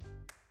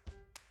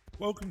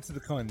Welcome to the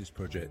Kindness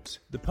Project,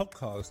 the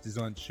podcast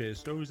designed to share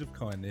stories of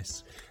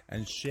kindness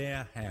and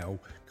share how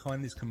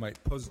kindness can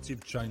make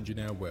positive change in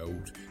our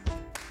world.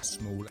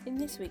 Small. In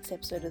this week's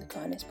episode of the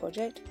Kindness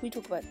Project, we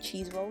talk about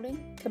cheese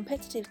rolling,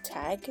 competitive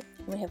tag,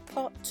 and we have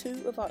part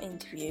 2 of our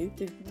interview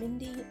with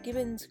Mindy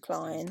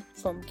Gibbins-Klein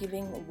from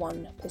Giving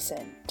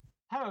 1%.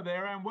 Hello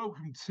there and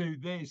welcome to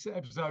this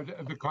episode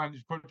of the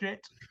Kindness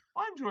Project.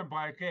 I'm joined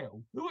by a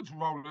girl who wants to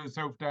roll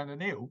herself down an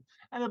hill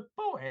and a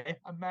boy,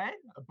 a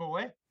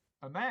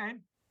man.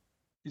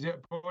 Is it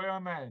a boy or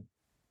a man?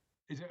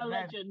 Is it a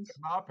man? Legend.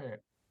 Up here?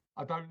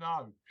 I don't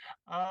know.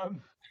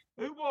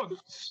 Who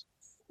wants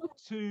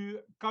to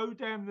go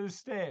down the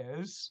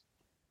stairs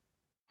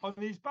on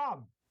his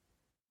bum?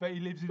 But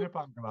he lives in a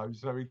bungalow,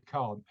 so he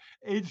can't.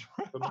 It's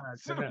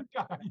Russell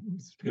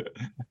Games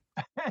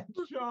and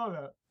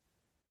Charlotte.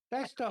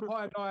 That's the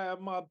highlight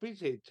of my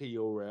visit to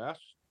your house,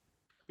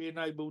 being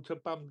able to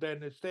bum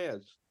down the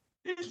stairs.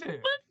 Is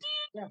it? What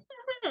do you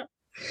do?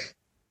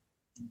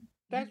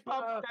 That's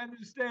bum down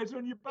the stairs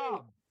on your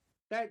bum.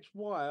 That's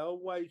why I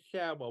always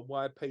shower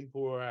while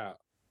people are out,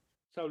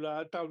 so that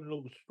I don't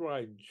look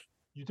strange.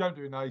 You don't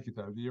do it naked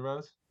though, do you,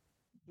 Raz?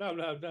 No,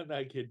 not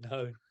naked,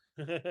 no.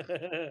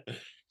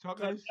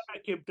 Topless?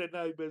 If the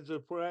neighbours are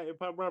afraid, if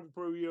I run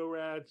through your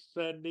house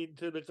and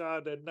into the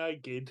garden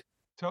naked.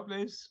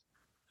 Topless?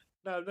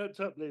 No, not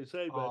topless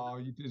either. Oh,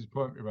 you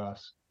disappoint me,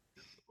 Raz.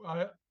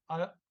 I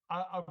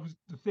was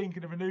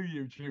thinking of a new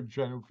YouTube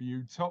channel for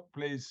you,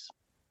 Topless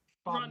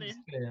Bum Running.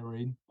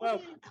 Staring. Well-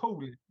 What do you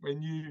call it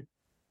when you...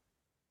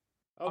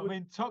 I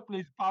mean,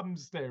 topless bum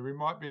staring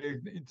might be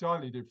an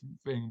entirely different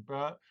thing,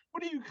 but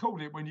what do you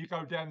call it when you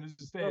go down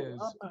the stairs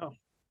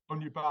on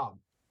your bum?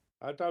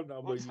 I don't know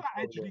what What's you that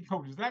call actually it.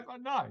 called? Has that got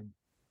a name?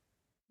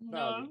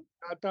 No.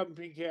 I don't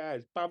think it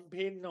has.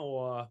 Bumping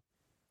or...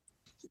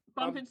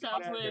 Bumping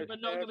sounds down weird, the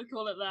but not stairs. going to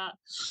call it that.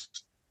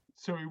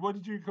 Sorry, what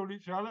did you call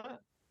it, Charlotte?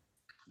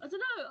 I don't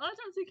know. I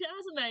don't think it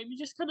has a name. You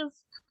just kind of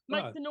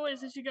make No. the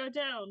noise as you go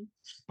down.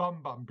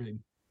 Bum bumping.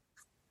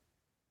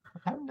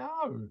 I don't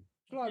know.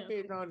 It's like Yeah.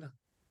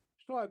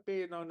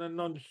 being on a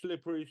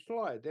non-slippery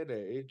slide, isn't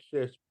it? It's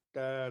just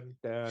down,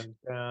 down,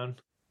 down.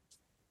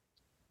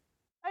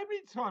 How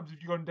many times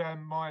have you gone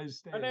down my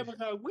stairs? I never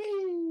go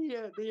wee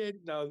at the end,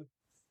 though.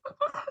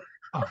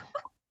 Oh,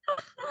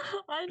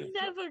 I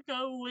never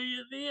go wee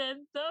at the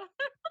end,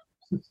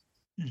 though.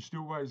 you should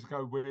always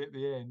go wee at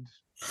the end.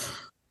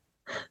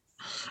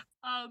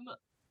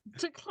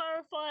 To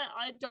clarify,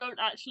 I don't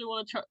actually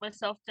want to chuck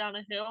myself down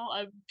a hill.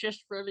 I'm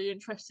just really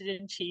interested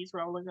in cheese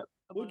rolling at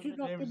the Would you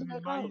moment.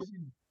 not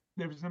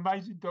There was an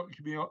amazing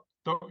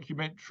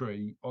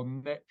documentary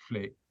on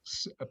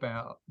Netflix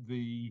about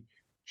the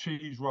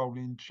cheese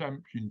rolling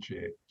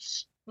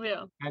championships,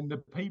 Yeah. and the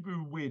people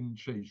who win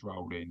cheese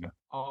rolling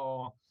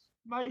are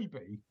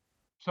maybe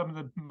some of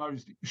the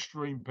most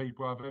extreme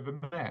people I've ever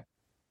met.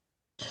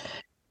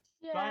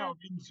 They Yeah. are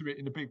into it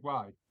in a big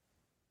way.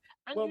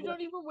 And Well, you don't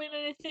even win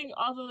anything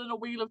other than a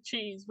wheel of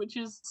cheese, which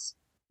is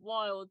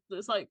wild.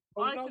 It's like,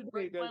 Well, I could nobody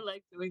break my does-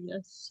 leg doing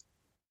this.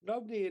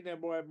 Nobody in their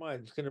right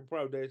mind's going to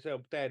throw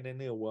themselves down the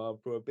hill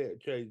after a bit of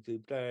cheese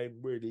if they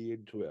ain't really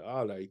into it,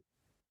 are they?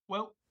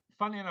 Well,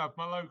 funny enough,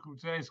 my local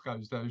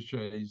Tesco's does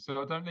cheese, so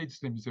I don't need to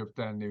slim myself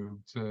down there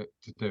to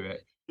do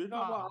it. You know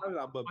what I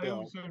love I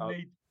about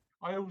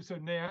also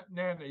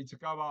now need to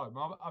go home.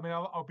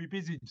 I'll be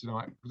busy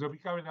tonight because I'll be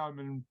going home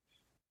and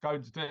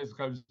going to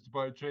Tesco's to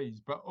buy cheese,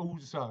 but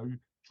also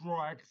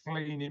dry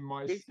cleaning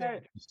my Is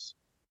that- stairs.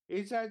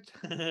 Is that...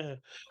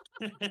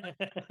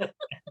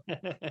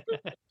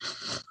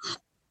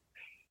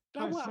 For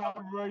No,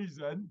 some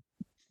reason,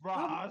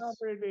 Russ,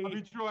 I'll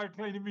be dry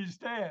cleaning my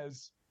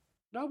stairs.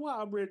 know what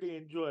I really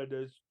enjoyed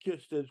as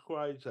just as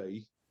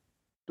crazy?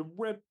 The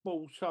Red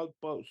Bull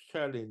Soapbox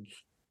Challenge.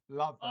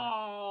 Love that.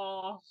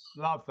 Oh,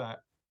 Love that.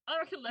 I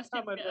reckon less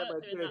Some people of get them hurt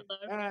are doing that,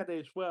 just though. out of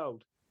this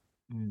world.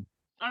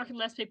 I reckon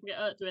less people get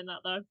hurt doing that,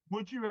 though.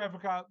 Would you ever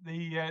go up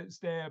the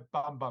stair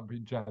bum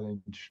bumping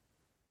challenge?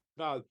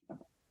 No,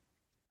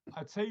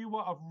 I tell you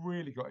what, I've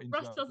really got into.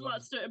 Russ doesn't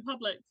like to do it in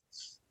public.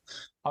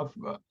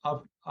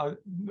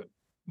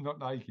 Not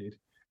naked.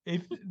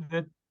 If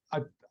the,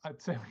 I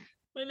tell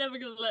We're never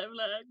going to let him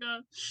let it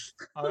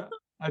go.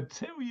 I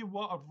tell you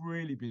what, I've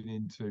really been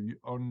into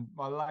on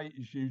my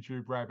latest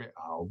YouTube rabbit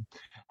hole.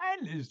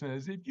 And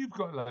listeners, if you've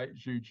got a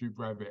latest YouTube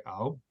rabbit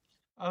hole,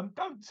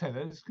 don't tell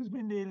us because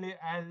we're nearly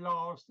our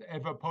last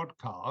ever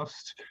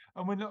podcast,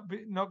 and we're not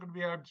going to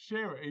be able to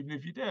share it even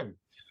if you do.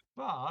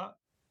 But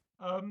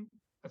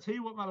I tell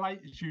you what, my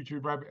latest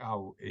YouTube rabbit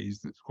hole is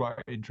that's quite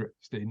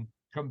interesting.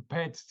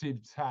 Competitive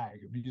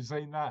tag. Have you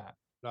seen that?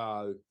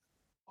 no.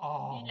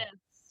 Oh, Yeah.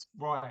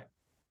 right.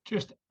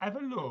 Just have a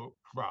look,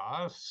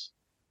 Russ,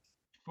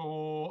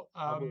 for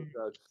I will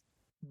go.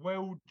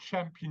 World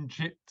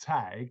Championship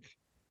tag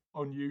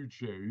on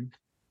YouTube.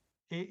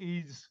 It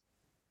is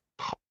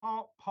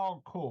part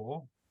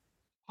parkour,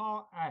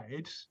 part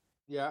ads,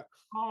 Yeah.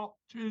 part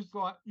just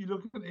like you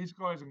look at these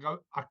guys and go,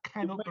 I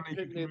cannot believe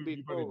you mentioned can it move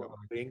your body before, that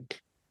I way.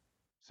 think.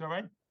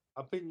 Sorry?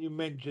 I think you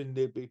mentioned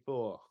it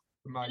before.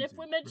 And if Amazing.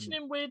 we're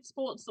mentioning weird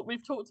sports that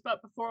we've talked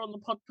about before on the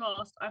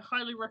podcast, I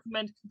highly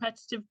recommend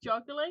competitive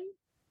juggling.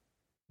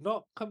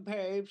 Not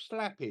competitive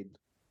slapping.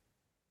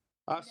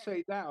 I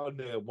see that on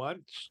there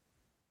once.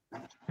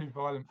 Too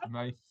violent for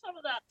me. Some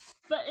of that,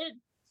 but it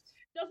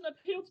doesn't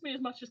appeal to me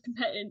as much as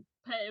competitive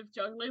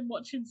juggling.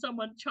 Watching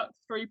someone chuck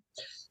 3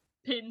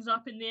 pins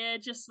up in the air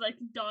just so they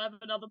can dive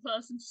another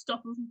person to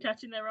stop them from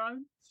catching their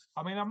own.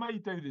 I mean, I may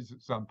do this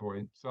at some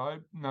point, so I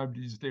hope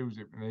nobody steals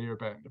it when they hear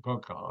about it in the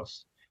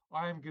podcast.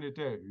 I am going to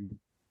do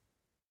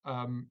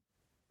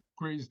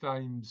Grizz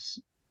Dames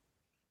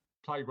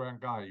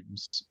Playground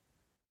Games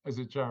as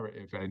a charity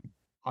event.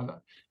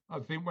 I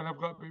think when I've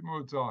got a bit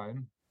more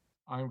time,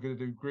 I'm going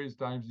to do Grizz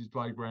Dames'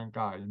 Playground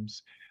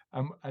Games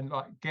and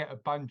like get a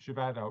bunch of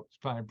adults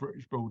playing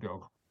British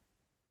Bulldog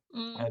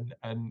and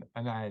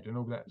ad and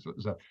all that sort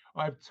of stuff.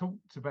 I've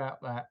talked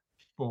about that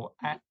for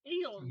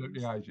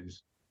absolutely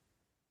ages.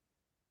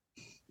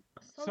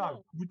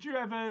 So, would you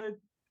ever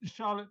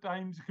Charlotte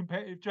Dames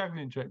competitive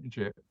juggling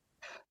championship?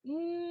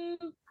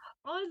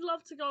 I'd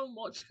love to go and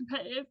watch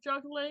competitive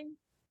juggling,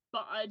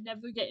 but I'd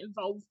never get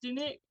involved in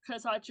it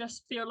because I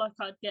just feel like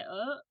I'd get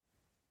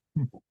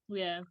hurt.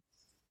 Yeah.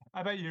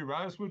 How about you,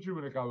 Rose? What do you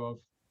want to go of?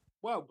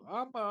 Well,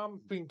 I'm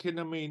thinking,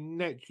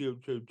 next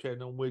YouTube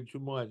channel, which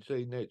you might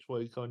see next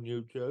week on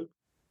YouTube.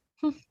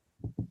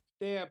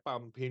 They're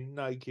bumping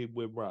naked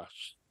with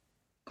Russ.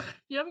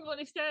 You haven't got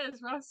any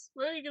stairs, Russ.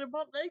 Where are you going to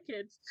bump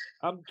naked?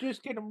 I'm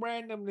just going to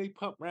randomly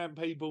pop round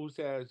people's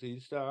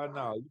houses that I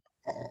know,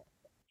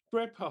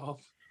 strip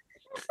off,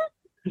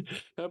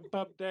 and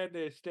bump down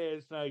their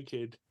stairs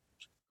naked.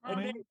 I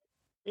mean,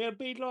 it'll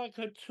be like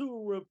a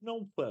tour of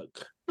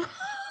Norfolk.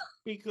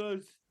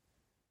 Because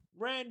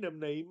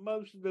randomly,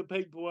 most of the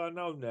people I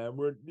know now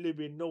live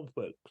in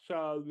Norfolk.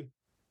 So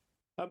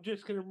I'm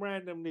just going to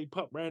randomly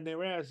pop round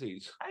their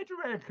houses. How do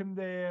you reckon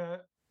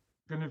they're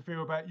going to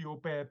feel about your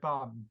bare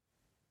bum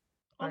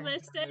on their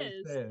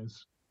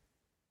stairs?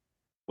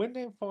 When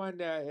they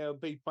find out it'll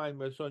be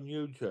famous on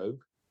YouTube,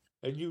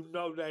 and you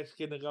know that's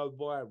going to go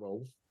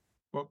viral.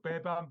 What, bare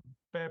bum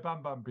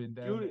bumping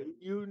down?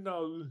 You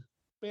know,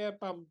 bare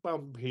bum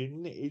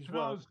bumping is Can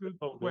I ask a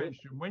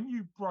question? When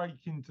you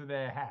break into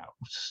their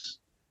house,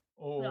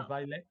 or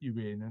they let you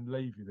in and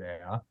leave you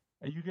there,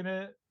 are you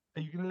gonna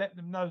let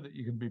them know that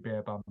you can be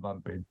bare bum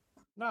bumping?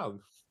 No.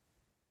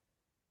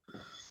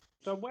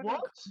 So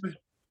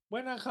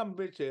when I come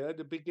visit at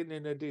the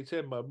beginning of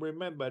December,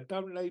 remember,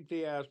 don't leave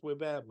the house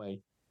without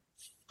me.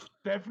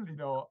 Definitely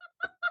not.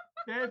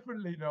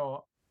 Definitely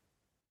not.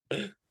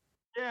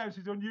 Yeah,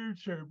 she's on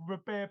YouTube with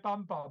a bare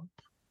bum bump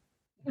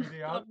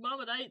video. God, Mum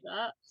would hate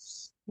that.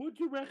 Would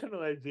you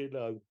recognise it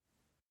though?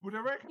 Would I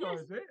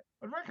recognise it?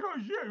 I'd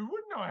recognise you,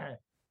 wouldn't I?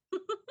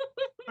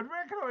 I'd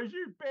recognise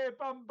you bare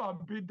bum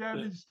bumping down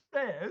the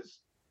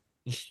stairs.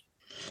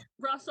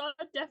 Russ,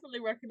 I'd definitely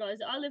recognise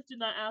it. I lived in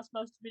that house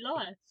most of my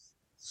life.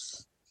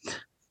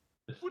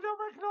 Would I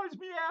recognise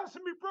me house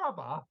and my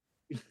brother?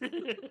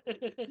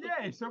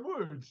 Yes, I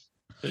would.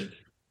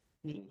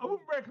 I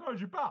wouldn't recognise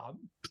your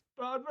bum,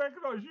 but I'd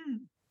recognise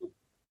you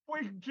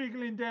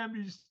jiggling down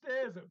these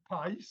stairs at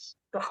pace.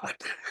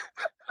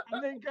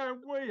 And then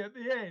going wee at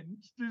the end,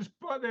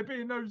 despite there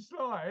being no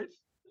slide.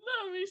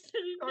 No, he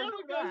said he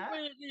never goes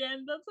wee at the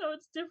end. That's how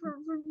it's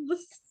different from the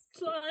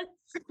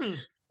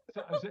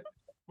slides.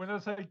 When I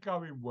say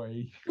going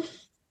wee,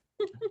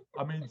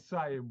 I mean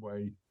saying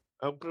wee.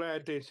 I'm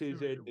glad this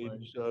is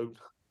ending soon.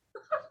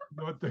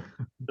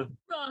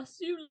 Russ,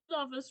 you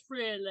love us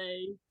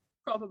really.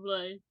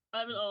 Probably. I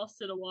haven't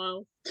asked in a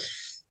while.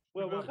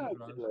 Well,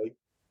 occasionally.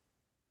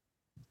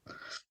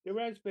 There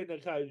has been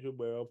occasion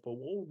where I thought,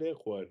 oh, they're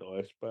quite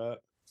nice,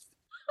 but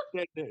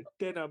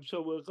then I'm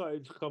sort of got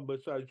into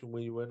conversation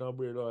with you and I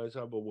realise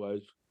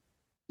otherwise.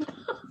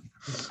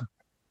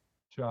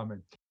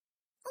 Charming.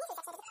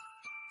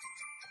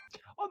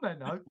 On that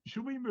note,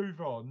 shall we move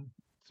on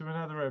to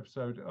another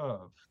episode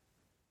of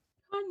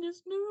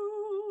Kindness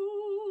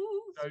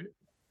News?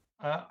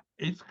 So,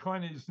 it's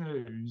Kindness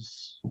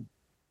News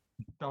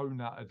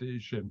Donut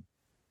Edition.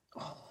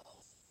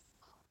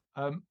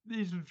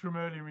 These were from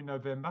earlier in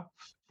November.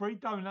 3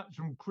 donuts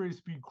from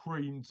Krispy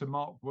Kreme to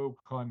mark World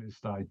Kindness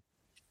Day.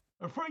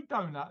 A free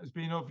donut has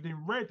been offered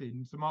in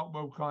Reading to mark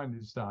World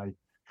Kindness Day.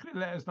 Could have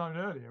let us know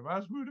earlier,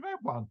 else we would have had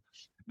one.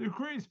 The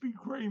Krispy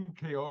Kreme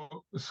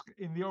kiosk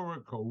in the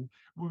Oracle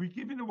will be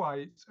giving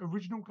away its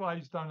original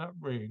glazed donut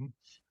ring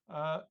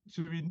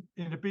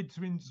in a bid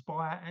to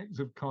inspire acts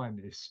of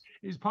kindness.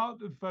 It's part of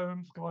the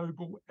firm's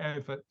global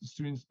efforts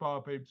to inspire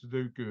people to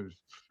do good.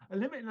 A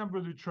limited number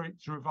of the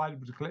treats are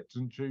available to collect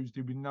on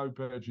Tuesday with no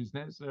purchase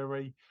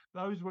necessary.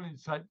 Those willing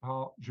to take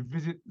part should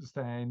visit the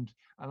stand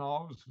and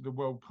ask for the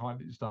World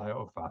Kindness Day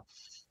offer.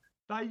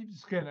 Dave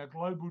Skinner,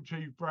 Global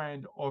Chief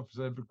Brand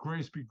Officer for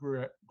Krispy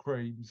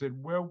Kreme, said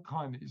World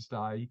Kindness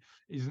Day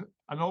is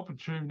an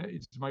opportunity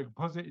to make a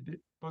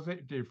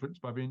positive difference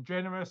by being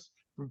generous,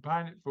 from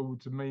paying it forward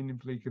to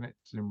meaningfully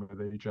connecting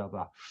with each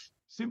other.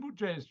 Simple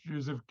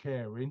gestures of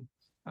caring,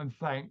 and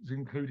thanks,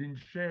 including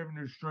sharing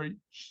a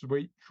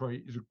sweet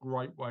treat, is a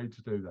great way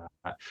to do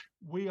that.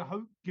 We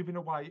hope giving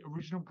away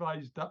original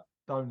glazed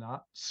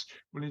donuts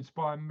will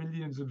inspire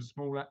millions of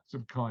small acts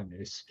of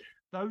kindness.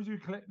 Those who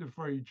collect the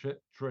free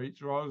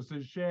treats are asked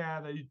to share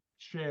how they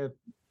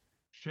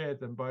shared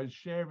them by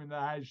sharing the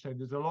hashtag.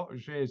 There's a lot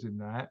of shares in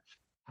that.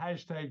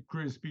 Hashtag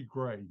Krispy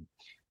Kreme.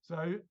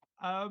 So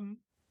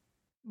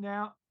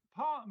now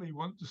part of me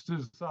wants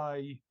to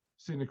say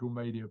cynical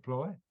media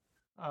ploy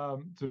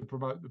to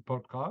promote the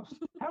podcast.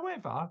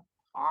 However,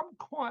 I'm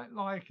quite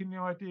liking the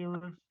idea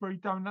of free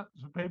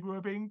donuts for people who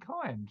are being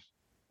kind.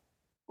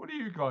 What do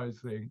you guys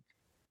think?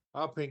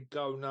 I think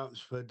go nuts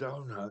for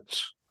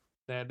donuts.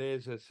 Now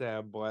there's a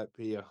soundbite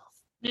for you.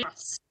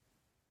 Yes.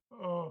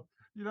 Oh,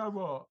 you know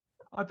what?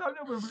 I don't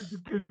know whether it's a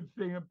good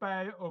thing, a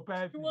bad or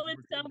bad If you thing. wanted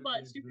sound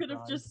bites, you could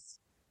have just.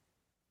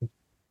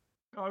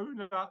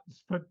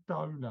 Donuts for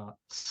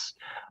donuts.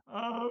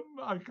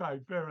 Okay,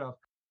 fair enough.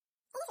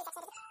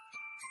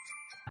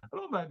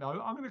 And on that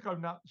note, I'm going to go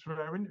nuts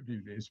for our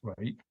interview this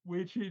week,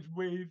 which is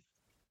with.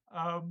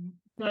 I'm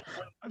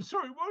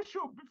sorry,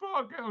 before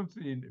I get on to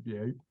the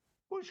interview,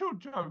 what's your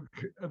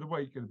joke of the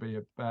week going to be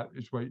about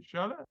this week,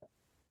 Charlotte?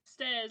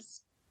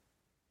 Stairs.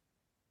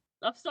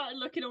 I've started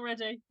looking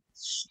already.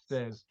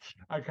 Stairs.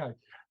 Okay.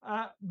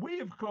 We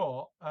have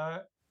got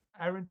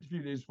our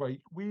interview this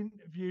week. We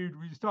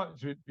started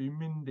to interview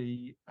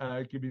Mindy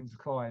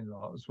Gibbins-Klein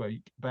last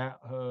week about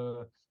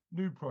her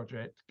new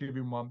project,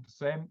 Giving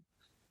 1%.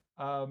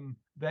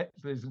 Let's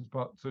listen to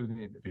part 2 of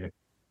the interview.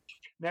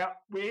 Now,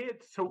 we're here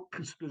to talk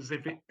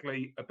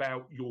specifically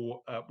about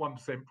your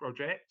 1%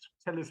 project.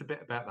 Tell us a bit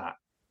about that.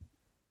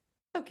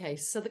 Okay,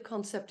 so the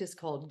concept is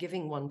called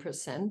Giving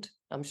 1%.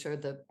 I'm sure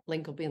the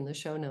link will be in the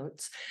show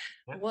notes.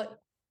 Yeah. What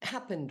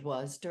happened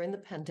was during the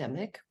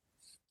pandemic,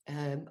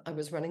 I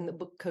was running the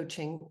book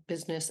coaching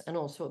business and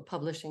also a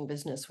publishing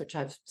business, which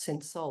I've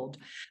since sold.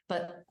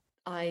 But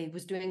I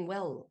was doing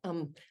well. I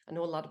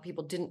know a lot of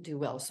people didn't do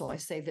well, so I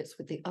say this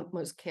with the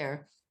utmost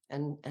care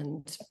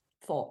and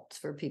thoughts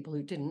for people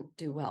who didn't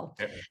do well.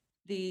 Yeah.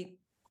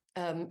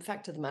 The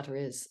fact of the matter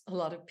is a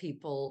lot of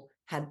people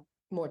had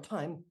more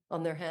time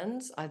on their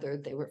hands. Either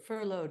they were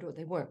furloughed or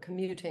they weren't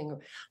commuting.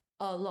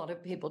 A lot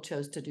of people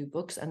chose to do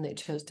books, and they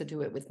chose to do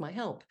it with my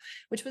help,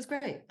 which was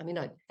great. I mean,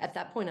 at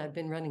that point, I'd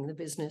been running the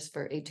business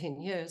for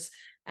 18 years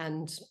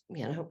and,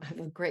 have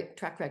a great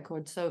track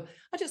record. So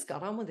I just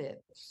got on with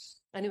it.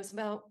 And it was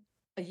about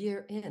a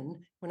year in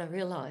when I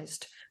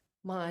realized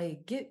my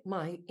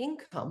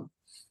income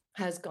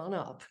has gone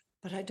up,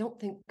 but I don't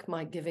think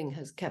my giving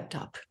has kept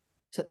up.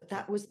 So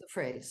that was the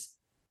phrase.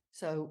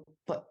 So,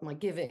 but my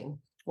giving,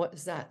 what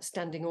is that?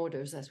 Standing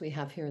orders, as we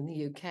have here in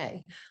the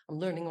UK. I'm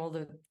learning all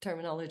the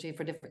terminology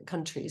for different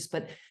countries,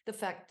 but the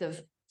fact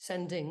of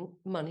sending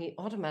money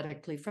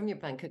automatically from your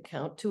bank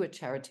account to a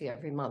charity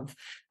every month.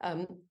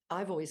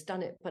 I've always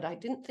done it, but I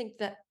didn't think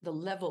that the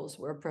levels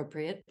were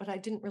appropriate, but I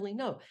didn't really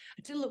know.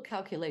 I did a little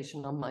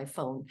calculation on my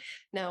phone.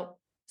 Now,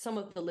 some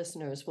of the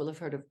listeners will have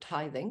heard of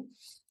tithing.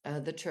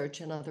 The church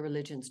and other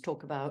religions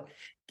talk about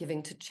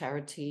giving to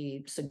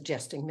charity,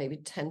 suggesting maybe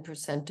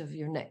 10% of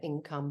your net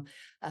income.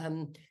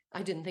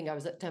 I didn't think I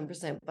was at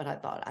 10%, but I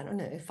thought, I don't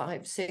know,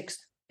 5,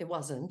 6, it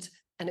wasn't.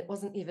 And it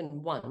wasn't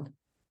even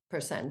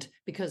 1%,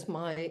 because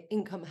my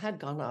income had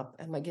gone up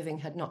and my giving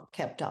had not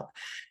kept up.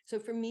 So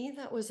for me,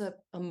 that was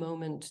a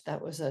moment,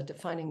 that was a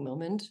defining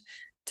moment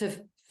to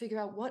figure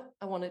out what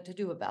I wanted to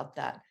do about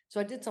that.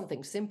 So I did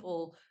something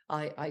simple.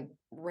 I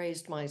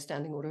raised my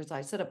standing orders.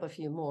 I set up a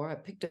few more. I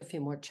picked a few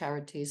more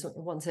charities,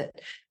 ones that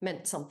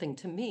meant something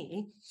to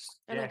me,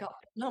 and I got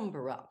the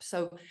number up.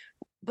 So,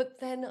 but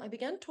then I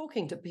began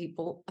talking to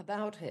people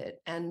about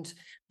it, and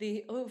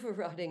the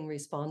overriding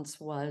response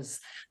was,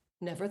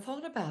 never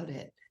thought about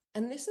it.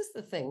 And this is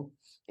the thing.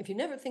 If you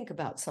never think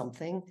about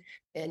something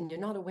and you're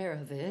not aware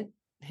of it,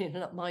 you're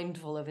not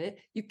mindful of it,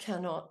 you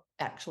cannot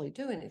actually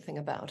do anything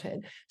about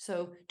it.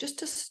 So just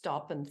to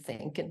stop and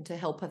think, and to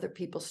help other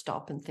people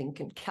stop and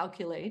think and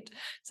calculate.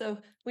 So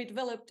we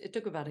developed, it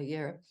took about a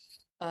year,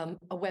 a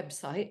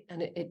website,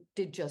 and it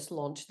did just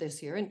launch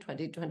this year in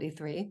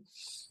 2023,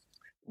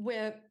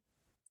 where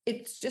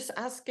it's just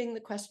asking the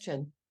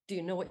question, do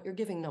you know what your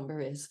giving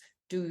number is?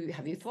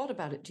 Have you thought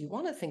about it? Do you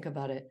want to think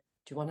about it?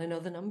 Do you want to know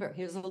the number?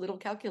 Here's a little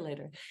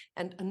calculator.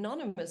 And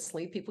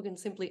anonymously, people can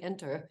simply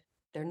enter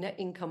their net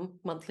income,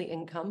 monthly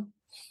income,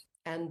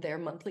 and their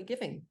monthly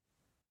giving.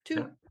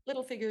 Two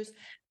little figures,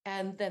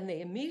 and then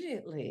they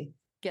immediately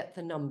get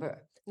the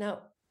number. Now,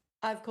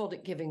 I've called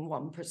it Giving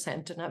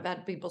 1%, and I've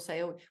had people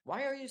say, oh,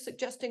 why are you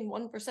suggesting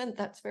 1%?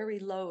 That's very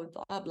low,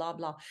 blah, blah,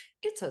 blah.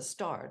 It's a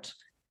start.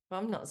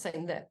 I'm not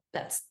saying that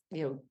that's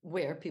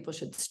where people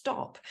should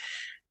stop,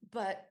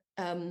 but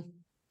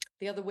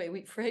the other way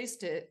we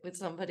phrased it with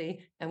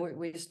somebody, and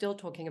we're still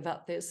talking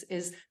about this,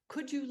 is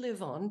could you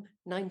live on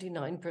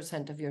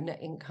 99% of your net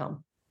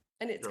income?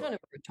 And it's kind of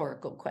a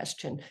rhetorical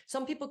question.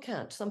 Some people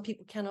can't. Some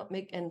people cannot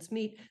make ends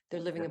meet. They're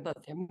living above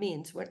their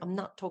means. I'm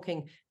not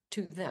talking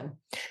to them.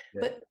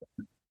 But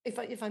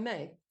if I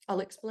may, I'll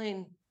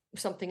explain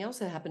something else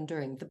that happened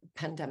during the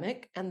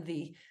pandemic and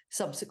the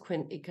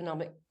subsequent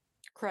economic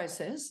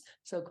crisis,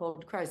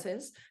 so-called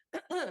crisis.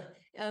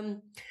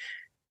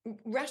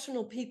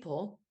 Rational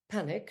people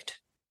panicked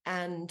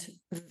and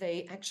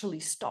they actually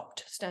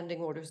stopped standing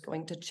orders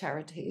going to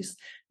charities.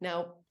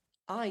 Now,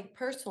 I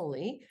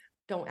personally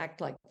don't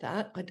act like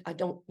that. I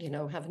don't,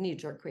 have a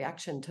knee-jerk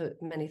reaction to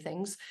many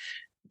things.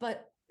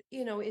 But,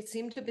 it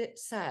seemed a bit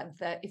sad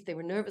that if they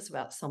were nervous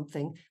about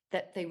something,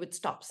 that they would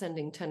stop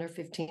sending 10 or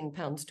 15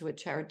 pounds to a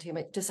charity. I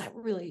mean, does that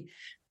really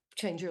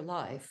change your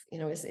life?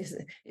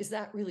 Is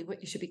that really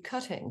what you should be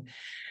cutting?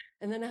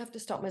 And then I have to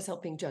stop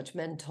myself being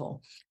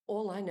judgmental.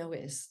 All I know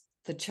is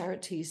the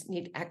charities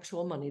need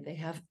actual money. They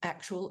have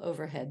actual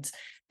overheads.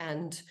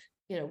 And,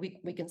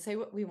 we can say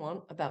what we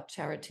want about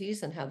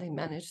charities and how they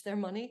manage their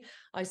money.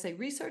 I say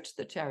research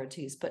the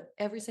charities, but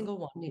every single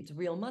one needs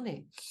real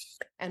money.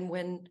 And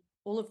when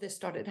all of this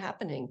started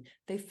happening,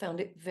 they found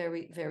it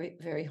very, very,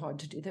 very hard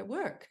to do their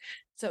work.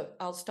 So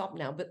I'll stop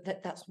now, but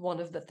that's one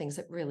of the things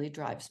that really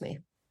drives me.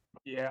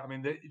 Yeah, I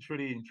mean, it's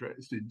really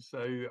interesting.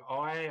 So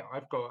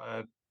I've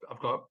got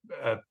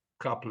a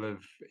couple of,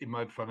 in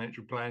my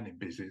financial planning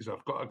business,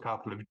 I've got a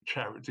couple of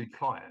charity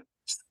clients.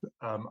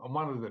 And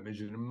one of them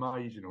is an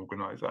amazing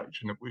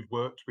organisation that we've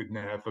worked with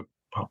now for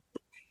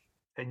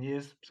 10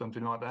 years,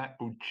 something like that,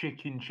 called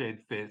Chicken Shed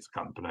Theatre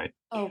Company.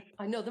 Oh,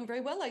 I know them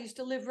very well. I used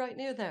to live right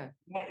near there.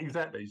 Yeah,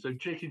 exactly. So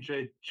Chicken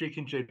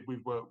Shed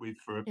we've worked with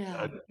for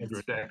over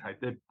a decade.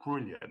 They're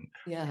brilliant.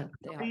 Yeah,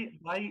 they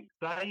are.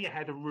 They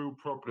had a real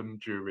problem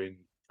during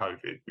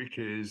COVID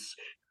because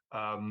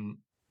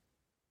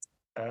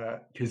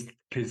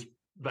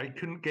they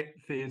couldn't get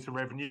theatre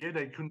revenue,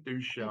 they couldn't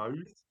do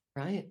shows,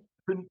 right?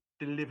 Couldn't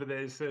deliver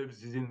their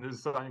services in the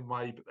same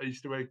way. But they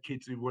still had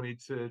kids who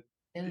wanted to,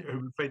 who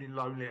were feeling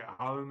lonely at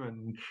home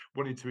and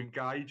wanted to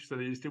engage, so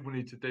they still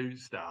wanted to do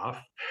stuff,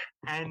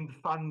 and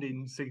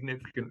funding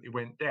significantly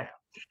went down.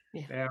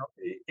 Yeah. Now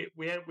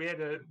we had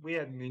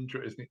an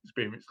interesting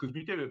experience because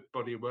we do a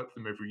body of work for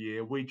them every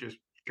year. We just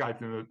gave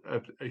them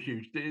a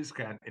huge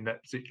discount in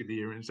that particular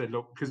year and said,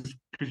 look, because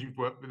you've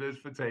worked with us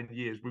for 10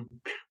 years,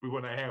 we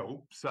want to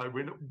help. So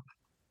we're not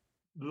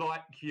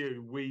like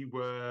you.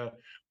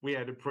 We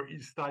had a pretty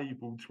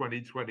stable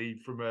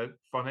 2020 from a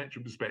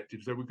financial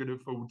perspective, so we could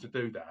afford to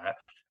do that,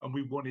 and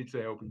we wanted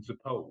to help and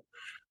support.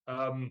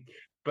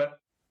 But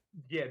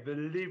yeah, the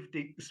lived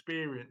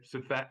experience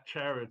of that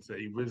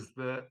charity was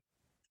that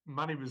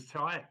money was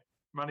tight.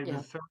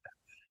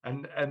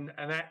 And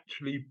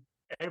actually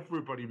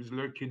everybody was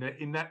looking at,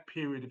 in that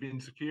period of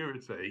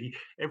insecurity,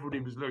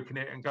 everybody was looking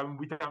at it and going,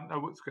 we don't know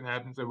what's going to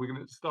happen, so we're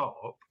going to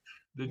stop.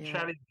 The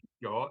challenge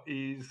you got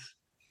is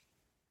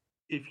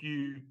if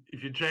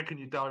you're checking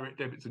your direct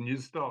debits and you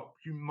stop,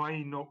 you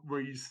may not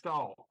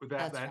restart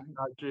without that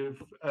nudge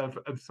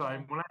of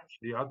saying, well,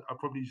 actually, I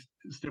probably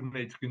still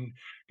need to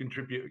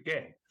contribute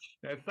again.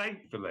 Now,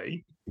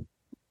 thankfully, if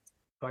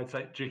I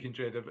take Chicken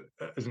Shed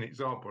as an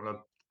example, and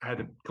I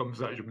had a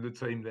conversation with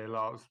the team there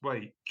last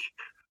week.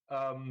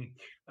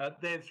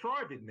 They're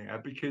thriving now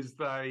because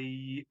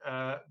they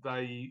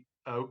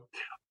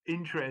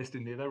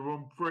interestingly, they were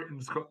on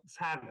Britain's Got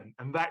Talent,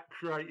 and that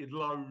created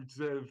loads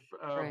of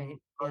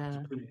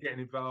people getting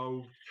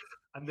involved.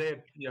 And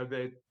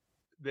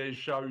their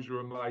shows are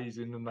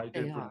amazing, and they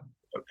do brilliant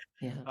work.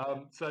 Yeah.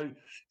 So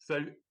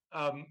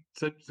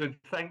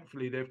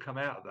thankfully they've come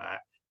out of that.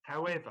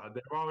 However,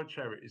 there are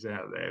charities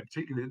out there,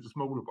 particularly the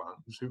smaller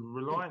ones, who are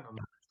relying on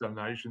those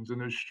donations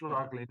and are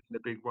struggling in a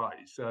big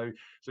way. So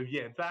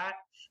yeah,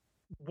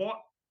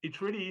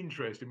 it's really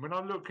interesting. When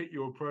I look at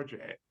your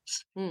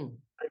projects,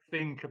 I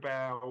think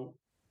about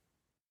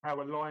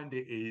how aligned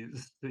it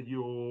is to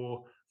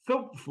your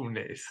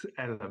thoughtfulness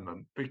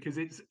element, because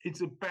it's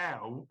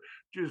about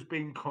just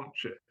being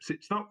conscious.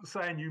 It's not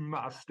saying you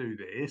must do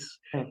this.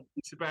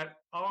 It's about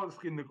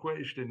asking the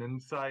question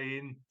and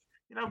saying,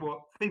 you know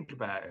what, think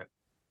about it.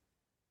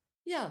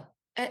 Yeah.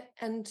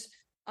 And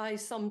I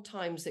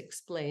sometimes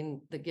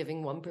explain the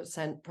Giving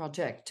 1%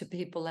 project to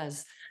people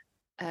as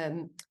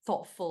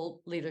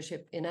thoughtful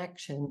leadership in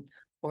action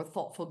or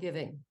thoughtful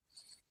giving,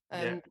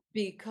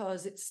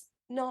 because it's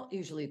not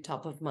usually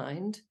top of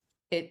mind.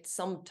 It's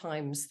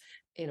sometimes,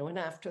 an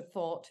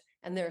afterthought.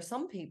 And there are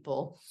some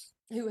people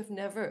who have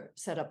never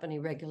set up any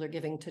regular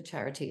giving to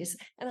charities.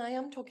 And I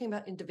am talking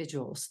about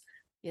individuals.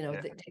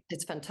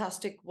 It's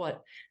fantastic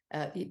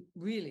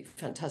really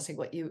fantastic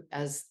what you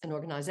as an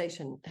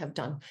organization have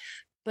done.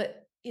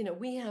 But,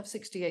 we have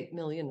 68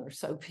 million or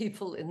so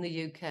people in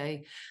the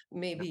UK,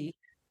 maybe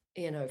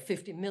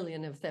 50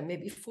 million of them,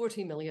 maybe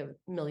 40 million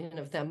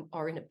of them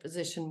are in a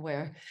position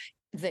where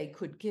they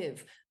could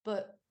give.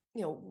 But,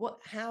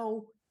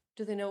 how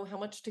do they know how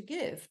much to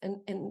give?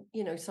 And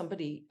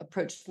somebody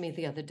approached me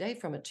the other day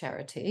from a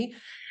charity,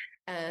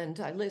 and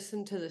I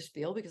listened to the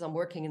spiel because I'm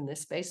working in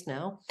this space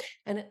now.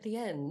 And at the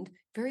end,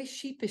 very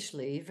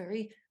sheepishly,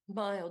 very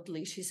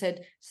mildly, she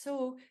said,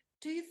 so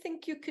do you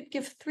think you could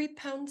give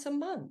 £3 a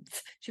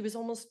month? She was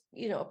almost,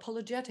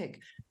 apologetic.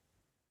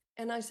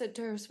 And I said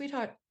to her,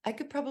 sweetheart, I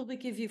could probably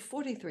give you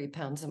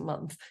 £43 a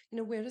month.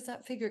 Where does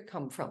that figure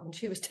come from? And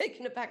she was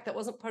taken aback. That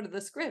wasn't part of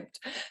the script.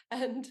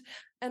 And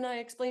I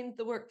explained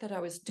the work that I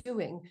was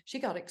doing. She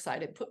got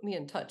excited, put me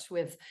in touch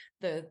with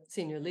the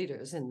senior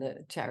leaders in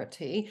the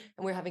charity.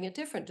 And we're having a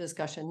different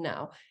discussion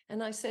now.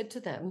 And I said to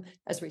them,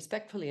 as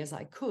respectfully as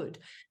I could,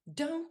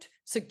 don't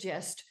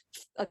suggest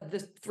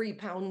the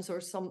 £3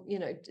 or some,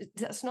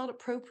 that's not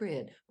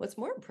appropriate. What's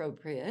more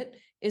appropriate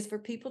is for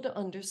people to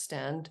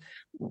understand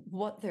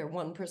what their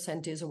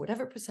 1% is or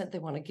whatever percent they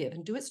want to give,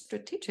 and do it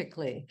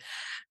strategically.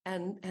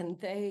 And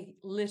they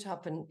lit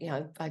up. And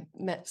I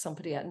met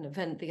somebody at an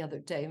event the other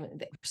day, and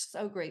they were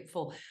so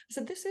grateful. I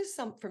said, this is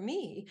for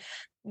me,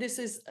 this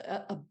is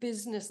a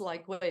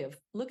business-like way of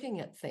looking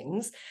at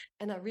things.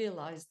 And I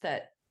realized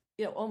that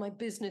all my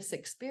business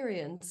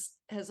experience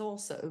has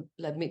also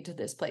led me to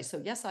this place.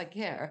 So yes, I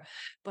care,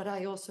 but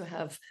I also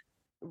have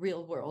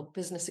real world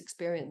business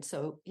experience.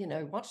 So,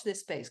 watch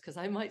this space, because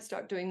I might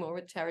start doing more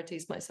with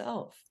charities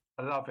myself.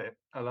 I love it.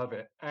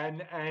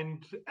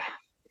 And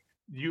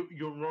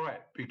you're right,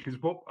 because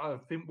I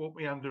think what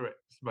we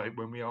underestimate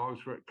when we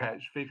ask for a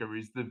cash figure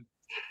is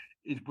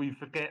we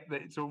forget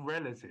that it's all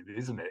relative,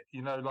 isn't it?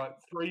 Like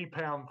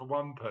 £3 for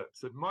one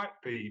person might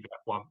be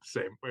that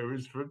 1%,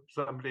 whereas for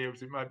somebody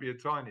else it might be a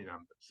tiny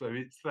number. So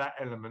it's that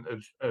element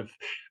of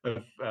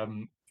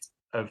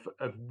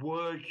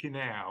working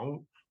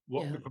out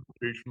what the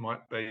contribution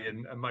might be,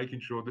 and making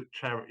sure that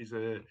charities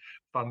are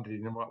funded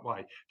in the right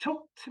way.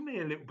 Talk to me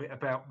a little bit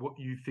about what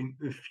you think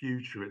the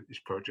future of this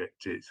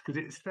project is, because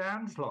it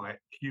sounds like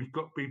you've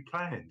got big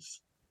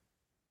plans.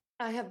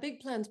 I have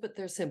big plans, but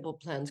they're simple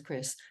plans,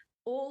 Chris.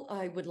 All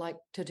I would like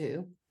to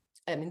do,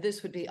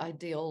 this would be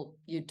ideal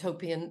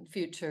utopian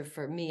future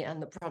for me and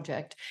the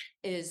project,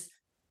 is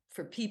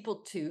for people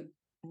to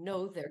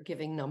know their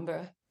giving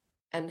number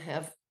and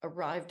have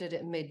arrived at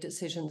it and made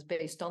decisions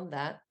based on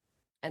that,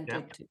 and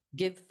to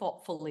give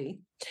thoughtfully,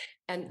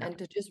 and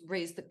to just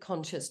raise the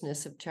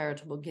consciousness of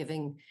charitable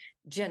giving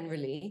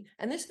generally.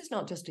 And this is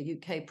not just a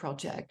UK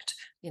project,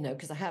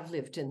 because I have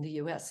lived in the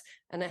US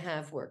and I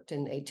have worked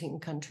in 18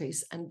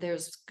 countries, and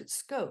there's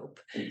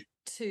scope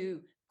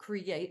to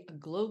create a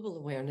global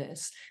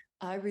awareness.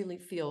 I really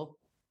feel,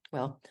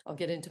 well, I'll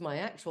get into my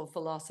actual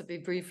philosophy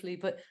briefly,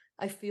 but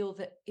I feel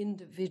that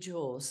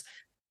individuals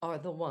are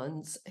the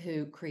ones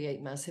who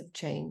create massive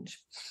change.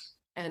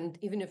 And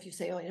even if you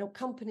say,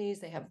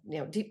 companies, they have,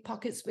 deep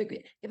pockets,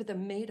 but they're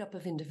made up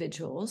of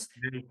individuals.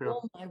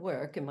 All my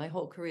work and my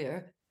whole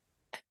career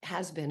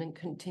has been and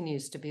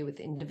continues to be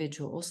with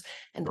individuals.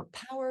 And the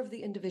power of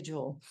the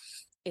individual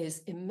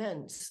is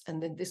immense.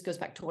 And then this goes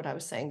back to what I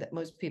was saying, that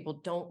most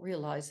people don't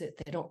realize it.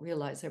 They don't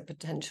realize their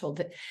potential,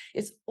 that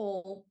it's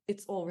all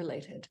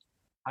related.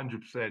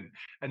 100%.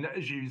 And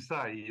as you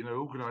say,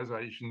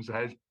 organisations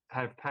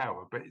have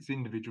power, but it's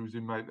individuals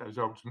who make those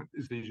ultimate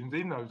decisions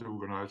in those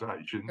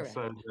organisations. Correct.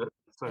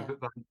 so that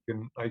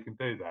they can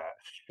do that.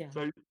 Yeah.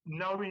 So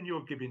knowing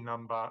your giving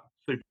number,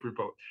 super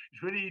important.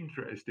 It's really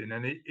interesting,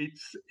 and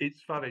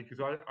it's funny because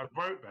I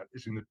wrote about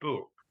this in the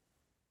book.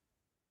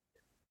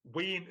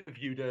 We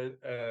interviewed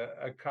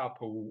a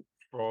couple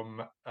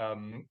from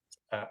an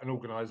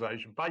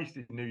organisation based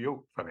in New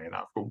York, funny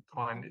enough, called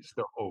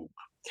kindness.org.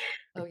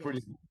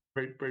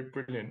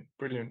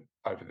 Brilliant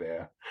over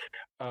there.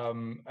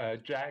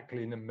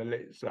 Jacqueline and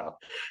Melissa.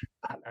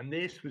 And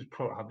this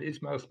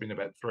must have been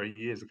about 3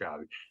 years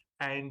ago.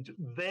 And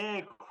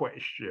their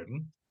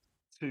question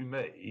to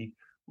me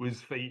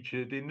was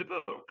featured in the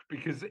book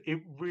because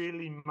it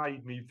really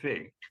made me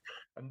think.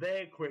 And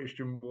their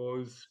question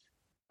was,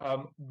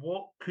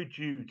 what could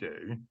you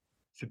do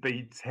to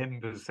be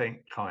 10%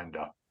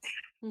 kinder?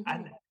 Mm-hmm.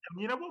 And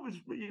what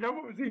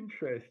was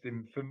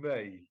interesting for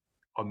me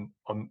on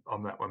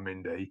that one,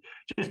 Mindy,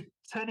 just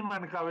turning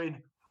around and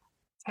going,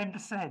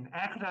 10%,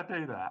 how could I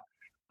do that?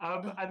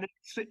 And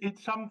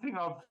it's something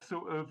I've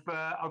sort of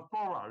I've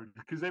borrowed,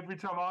 because every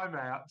time I'm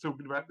out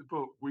talking about the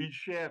book, we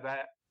share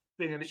that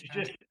thing, and it's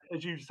just,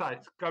 as you say,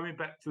 it's going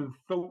back to the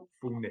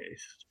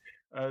thoughtfulness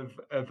of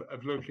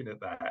looking at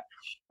that.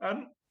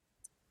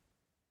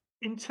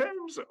 In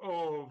terms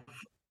of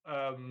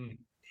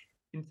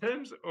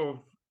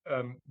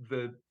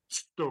the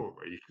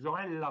story, because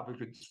I love a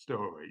good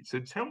story. So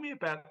tell me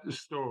about the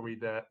story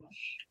that,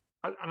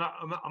 and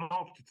I'm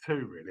after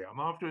two really. I'm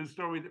after a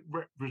story that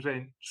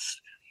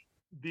represents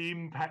the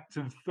impact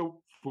of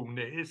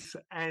thoughtfulness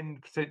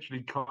and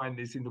potentially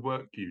kindness in the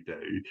work you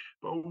do,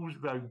 but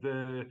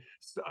also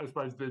I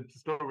suppose the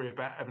story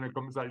about having a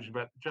conversation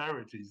about the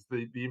charities,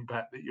 the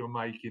impact that you're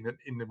making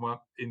in the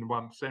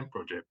 1%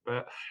 project.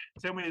 But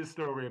tell me a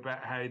story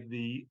about how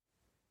the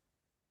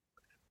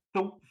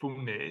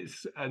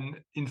thoughtfulness and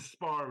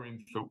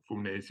inspiring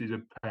thoughtfulness is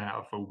a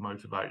powerful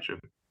motivation.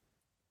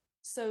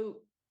 So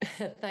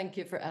thank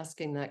you for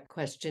asking that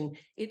question.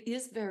 It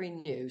is very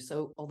new.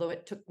 So although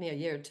it took me a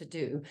year to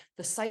do,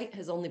 the site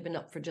has only been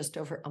up for just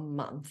over a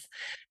month.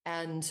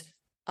 And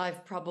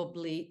I've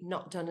probably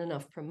not done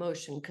enough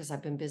promotion because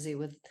I've been busy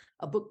with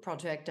a book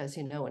project, as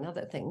you know, and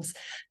other things.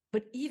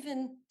 But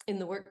even in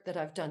the work that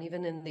I've done,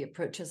 even in the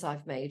approaches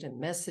I've made and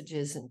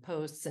messages and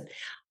posts, and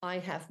I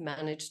have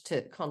managed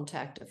to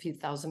contact a few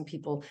thousand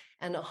people,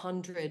 and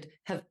 100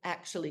 have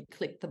actually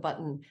clicked the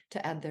button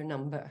to add their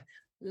number.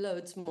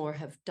 Loads more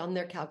have done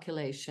their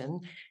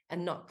calculation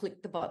and not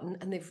clicked the button,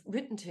 and they've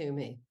written to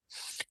me.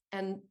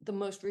 And the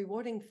most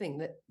rewarding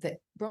thing that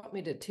brought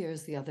me to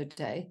tears the other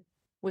day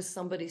was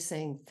somebody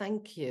saying,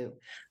 thank you,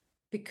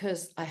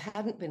 because I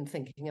hadn't been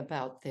thinking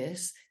about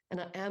this,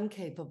 and I am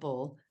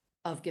capable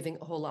of giving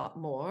a whole lot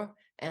more,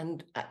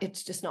 and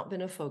it's just not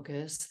been a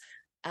focus.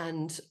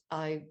 And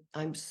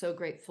I'm so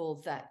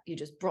grateful that you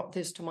just brought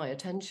this to my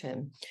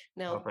attention.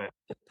 Now,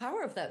 the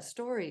power of that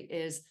story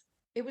is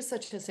it was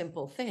such a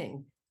simple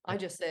thing. I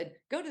just said,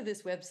 go to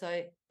this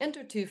website,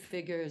 enter 2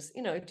 figures,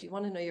 do you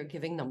want to know your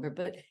giving number?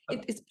 But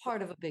it's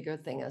part of a bigger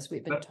thing, as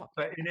we've been talking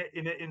about.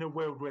 In a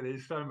world where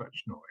there's so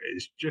much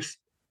noise, just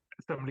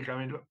somebody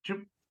going, look,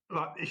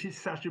 this is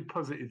such a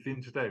positive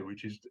thing to do,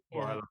 which is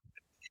why I love it.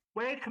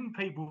 Where can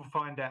people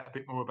find out a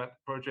bit more about the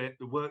project,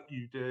 the work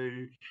you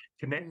do,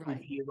 connect with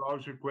you,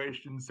 ask your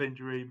questions, send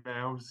your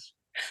emails?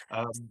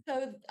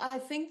 So I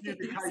think the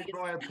easiest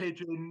via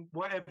pigeon,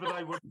 whatever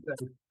they want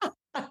to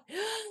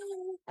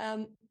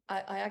do.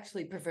 I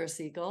actually prefer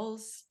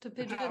seagulls to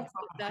pigeons.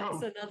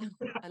 That's another.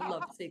 I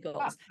love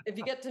seagulls. If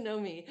you get to know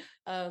me,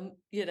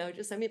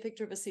 just send me a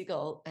picture of a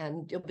seagull,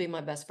 and you'll be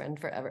my best friend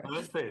forever.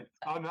 That's it.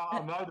 I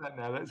know that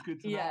now. That's good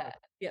to know.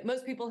 Yeah.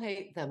 Most people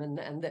hate them,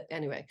 and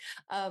anyway,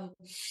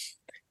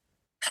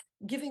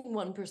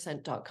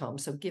 giving1%.com.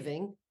 So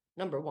giving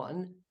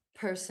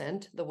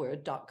 #1%, the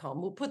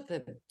word.com. We'll put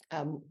the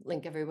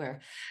link everywhere,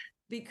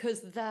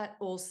 because that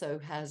also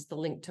has the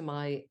link to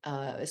my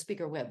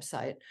speaker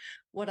website.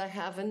 What I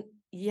haven't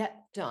yet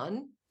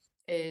done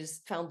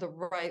is found the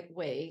right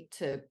way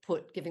to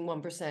put Giving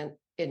 1%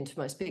 into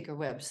my speaker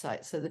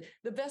website. So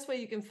the best way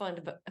you can find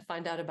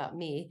out about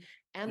me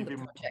and the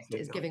project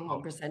is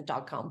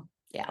giving1%.com.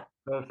 Yeah.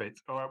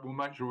 Perfect. All right, we'll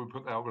make sure we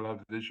put that all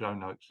over the show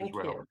notes as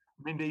well. You.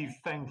 Mindy,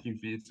 thank you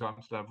for your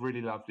time today. I've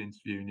really loved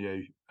interviewing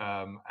you,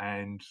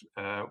 and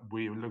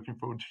we're looking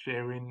forward to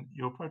sharing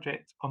your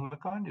project on the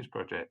Kindness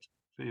Project.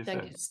 See you soon.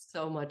 Thank you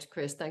so much,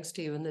 Chris. Thanks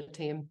to you and the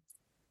team.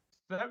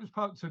 So that was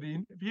part of the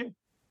interview.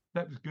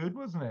 That was good,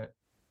 wasn't it?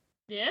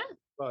 Yeah. It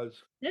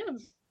was. Yeah, it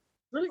was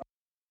really.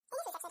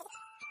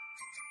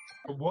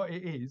 But what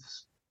it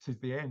is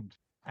the end.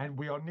 And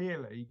we are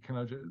nearly, can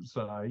I just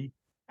say,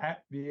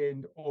 at the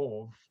end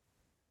of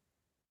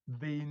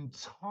the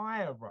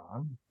entire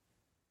run,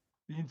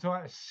 the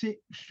entire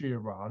 6-year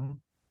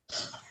run,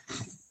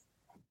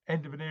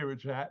 end of an era,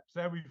 chaps.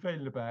 How are we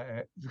feeling about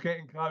it? It's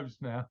getting close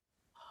now.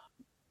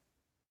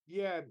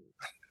 Yeah,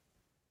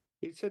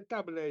 it's a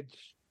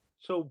double-edged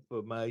sword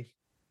for me.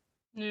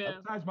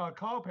 Yeah. That's my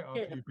carpet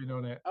after you've been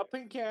on it. I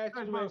think it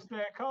has my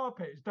stair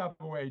carpet. It's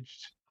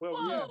double-edged.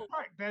 Well, yeah.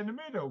 Right down the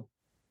middle.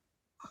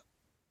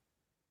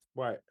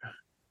 Right.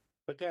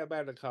 Forget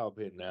about the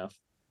carpet now.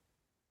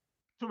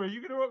 Sorry, are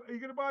you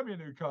gonna buy me a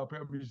new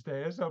carpet on your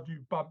stairs after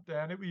you've bumped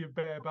down it with your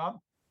bare bum?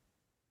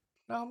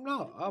 No, I'm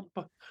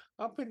not.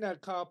 I think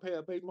that carpet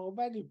will be more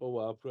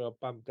valuable after I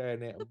bump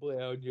down it and put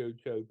it on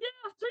YouTube.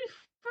 Yeah, after you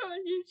put it on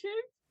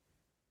YouTube.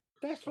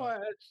 That's like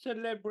a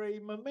celebrity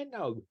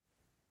memento.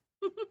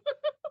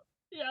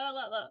 Yeah, I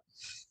like that.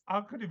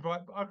 I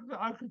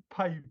could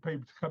pay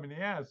people to come in the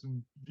house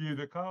and view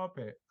the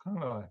carpet,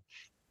 can't I?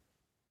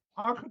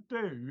 I could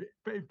do,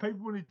 but if people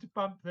wanted to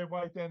bump their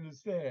way down the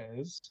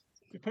stairs,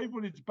 I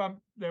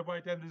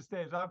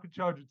could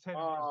charge a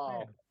 £10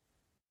 instead.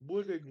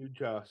 Wouldn't you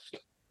just?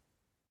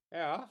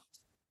 Yeah.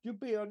 You'd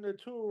be on the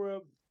tour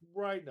of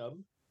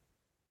Raynham,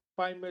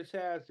 famous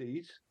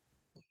houses.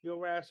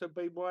 Your house would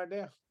be right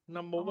there,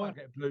 number one. I might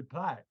get a blue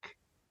plaque.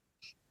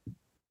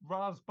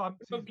 Raz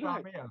bumps his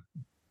bum here.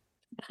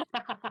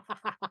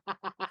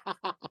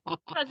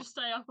 I'll just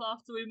stay up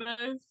after we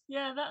move.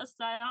 Yeah, that'll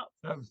stay up.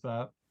 That'll stay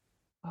up.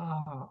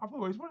 I've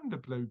always wanted a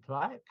blue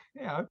plaque.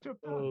 Yeah,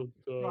 oh,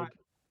 God.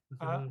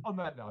 Right. On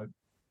that note,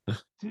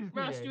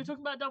 Rush, you were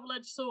talking about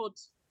double-edged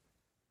swords.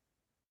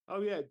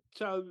 Oh, yeah.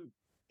 So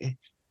it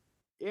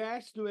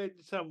has to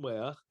end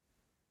somewhere.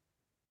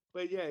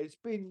 But yeah, it's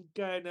been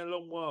going a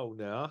long while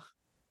now.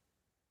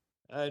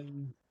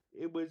 And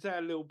it was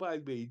our little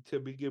baby to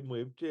begin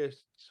with,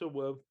 just sort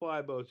of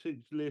 5 or 6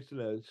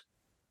 listeners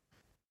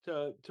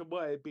to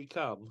what it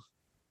become.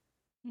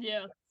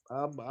 Yeah.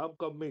 I've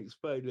got mixed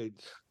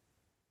feelings.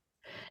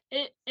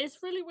 It's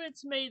really weird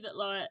to me that,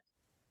 like,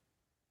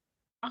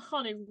 I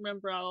can't even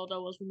remember how old I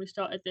was when we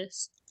started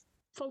this.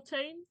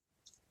 14?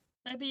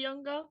 Maybe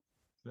younger?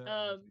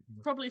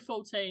 Probably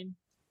 14.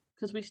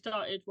 Because we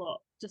started,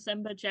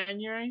 December,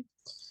 January?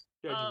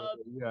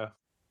 Yeah.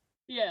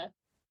 Yeah.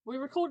 We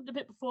recorded a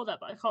bit before that,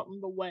 but I can't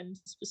remember when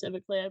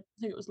specifically. I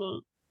think it was a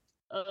little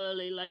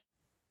early,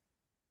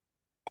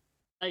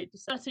 late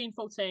 13,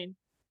 14.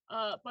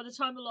 By the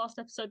time the last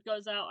episode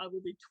goes out, I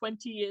will be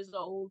 20 years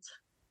old.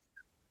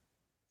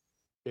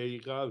 There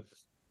you go.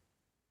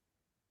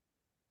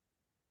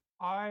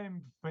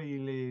 I'm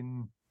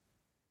feeling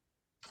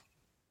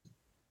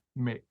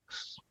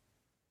mixed.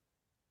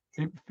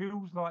 It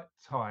feels like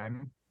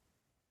time.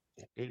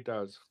 It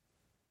does.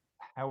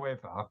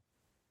 However,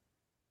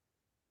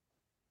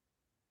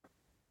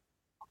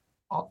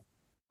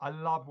 I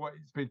love what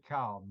it's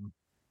become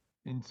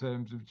in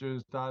terms of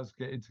just us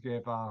getting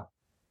together,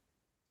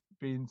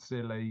 being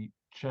silly,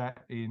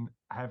 chatting,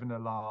 having a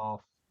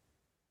laugh.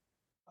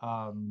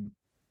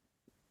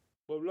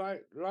 Well,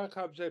 like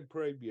I've said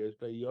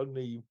previously on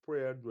the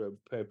 300th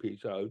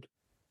episode,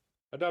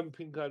 I don't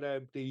think I'd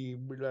have the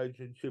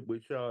relationship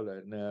with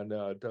Charlotte now that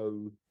I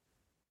do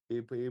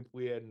if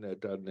we hadn't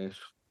have done this.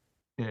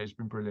 Yeah, it's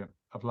been brilliant.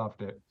 I've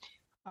loved it.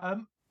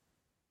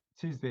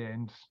 Tis the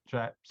end,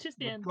 chaps. Tis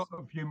the We've end. got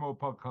a few more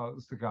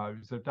podcasts to go,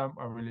 so don't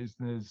worry,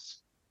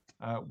 listeners.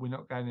 We're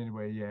not going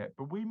anywhere yet,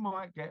 but we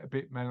might get a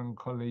bit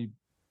melancholy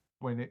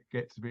when it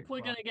gets a bit. We're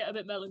going to get a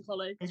bit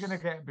melancholy. We're going to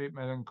get a bit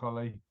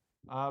melancholy.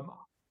 So,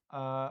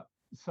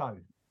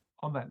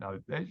 on that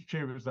note, let's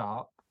cheer us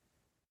up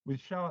with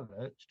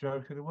Charlotte's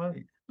joke of the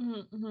week.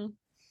 Mm-hmm.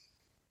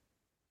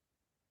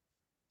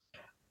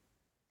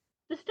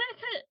 The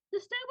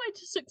stairway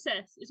to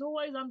success is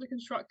always under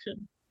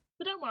construction,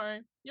 but don't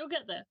worry, you'll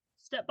get there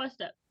step by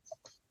step.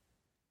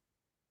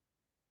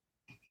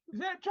 Is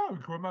that a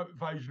joke or a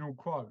motivational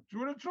quote? Do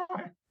you want to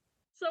try?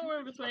 Somewhere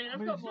in between. I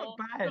mean, it's not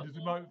bad as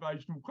a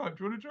motivational quote.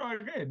 Do you want to try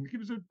again?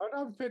 Give us a. I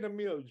don't feel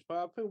amused, but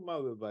I feel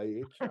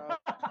motivated. So...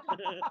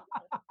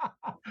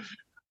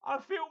 I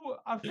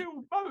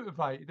feel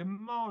motivated and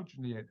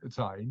marginally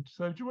entertained.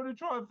 So do you want to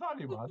try a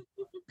funny one?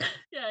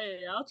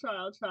 Yeah. I'll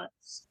try.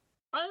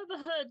 I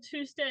overheard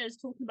two stairs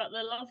talking about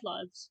their love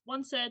lives.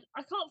 One said,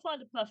 "I can't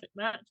find a perfect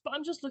match, but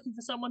I'm just looking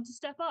for someone to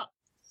step up."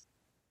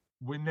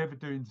 We're never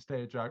doing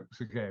stair jokes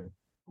again.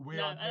 We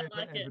are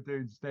never ever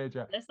doing stair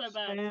jokes. They're so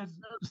bad.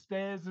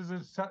 Stairs as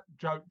a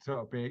joke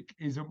topic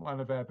isn't one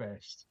of our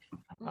best.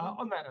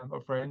 On that note, my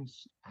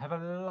friends, have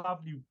a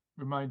lovely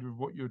remainder of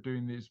what you're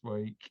doing this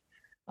week.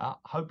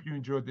 Hope you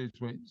enjoyed this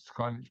week's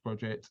Kindness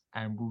Project,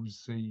 and we'll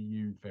see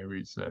you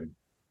very soon.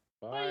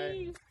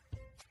 Bye. Bye.